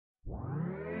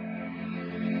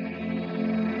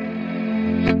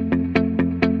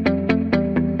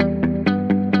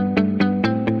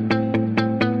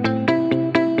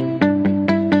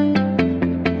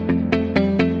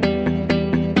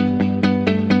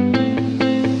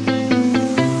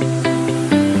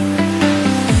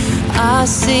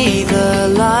see the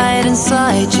light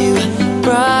inside you,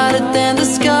 brighter than the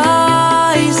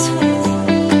skies.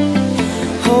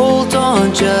 Hold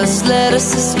on, just let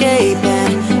us escape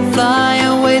and fly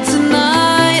away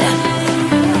tonight.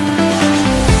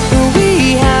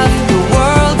 We have the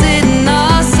world in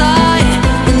our sight,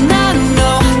 and I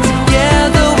know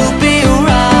together we'll be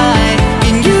alright.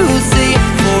 Can you see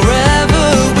forever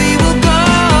we will go?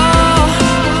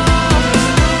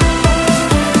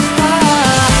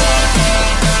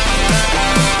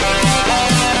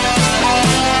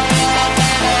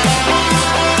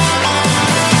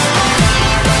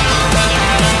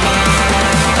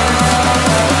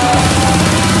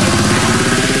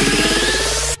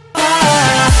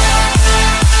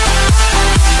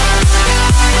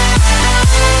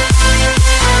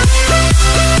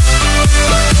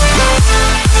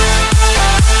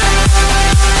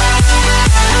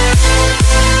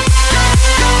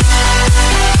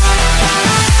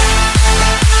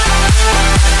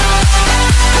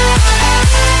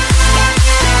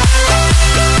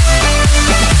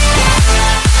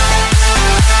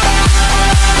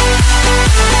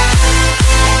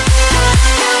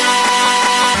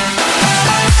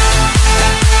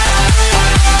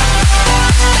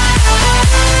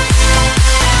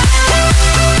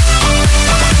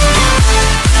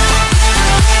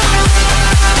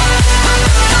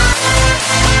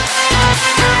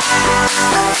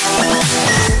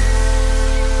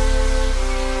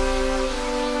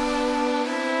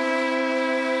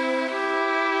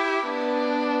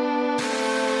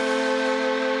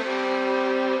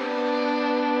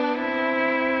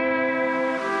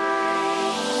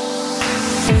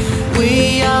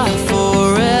 We are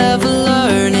forever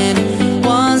learning,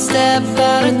 one step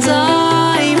at a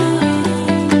time.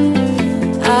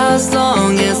 As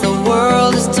long as the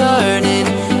world is turning,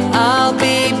 I'll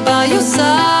be by your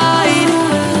side.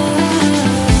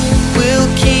 We'll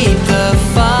keep the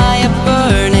fire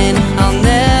burning, I'll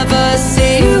never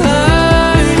see you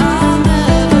hurt.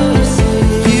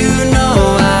 You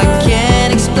know I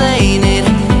can't explain it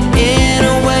in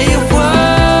a way of words.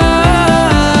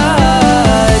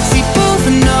 We both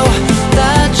know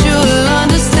that you'll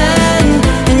understand,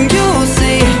 and you'll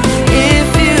see if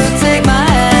you take my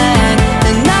hand,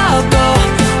 and I'll go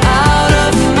out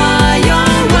of my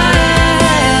own way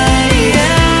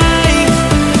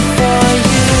for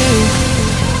you,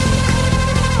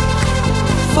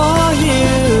 for you.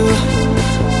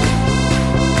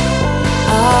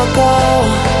 I'll go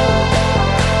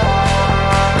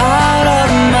out of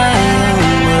my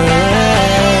own way.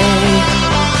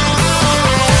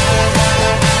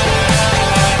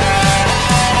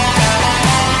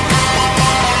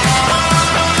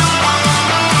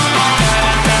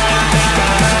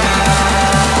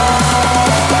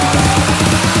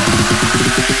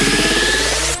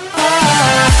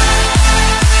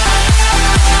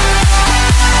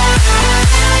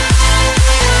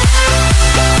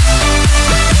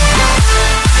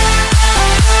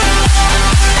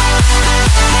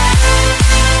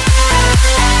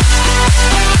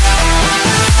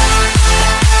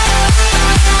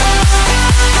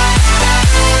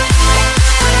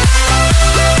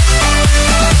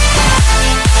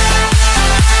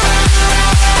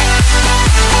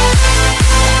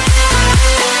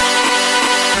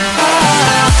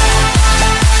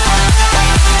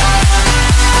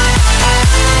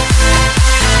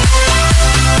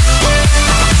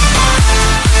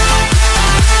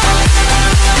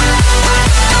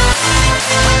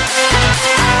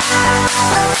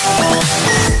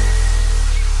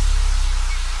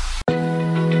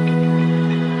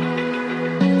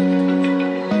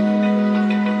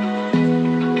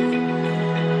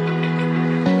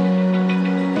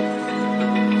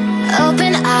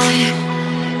 Open eye,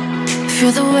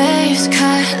 feel the waves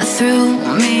cut through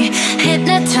me,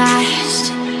 hypnotized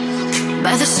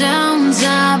by the sounds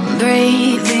I'm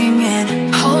breathing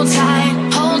in. Hold tight,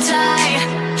 hold tight.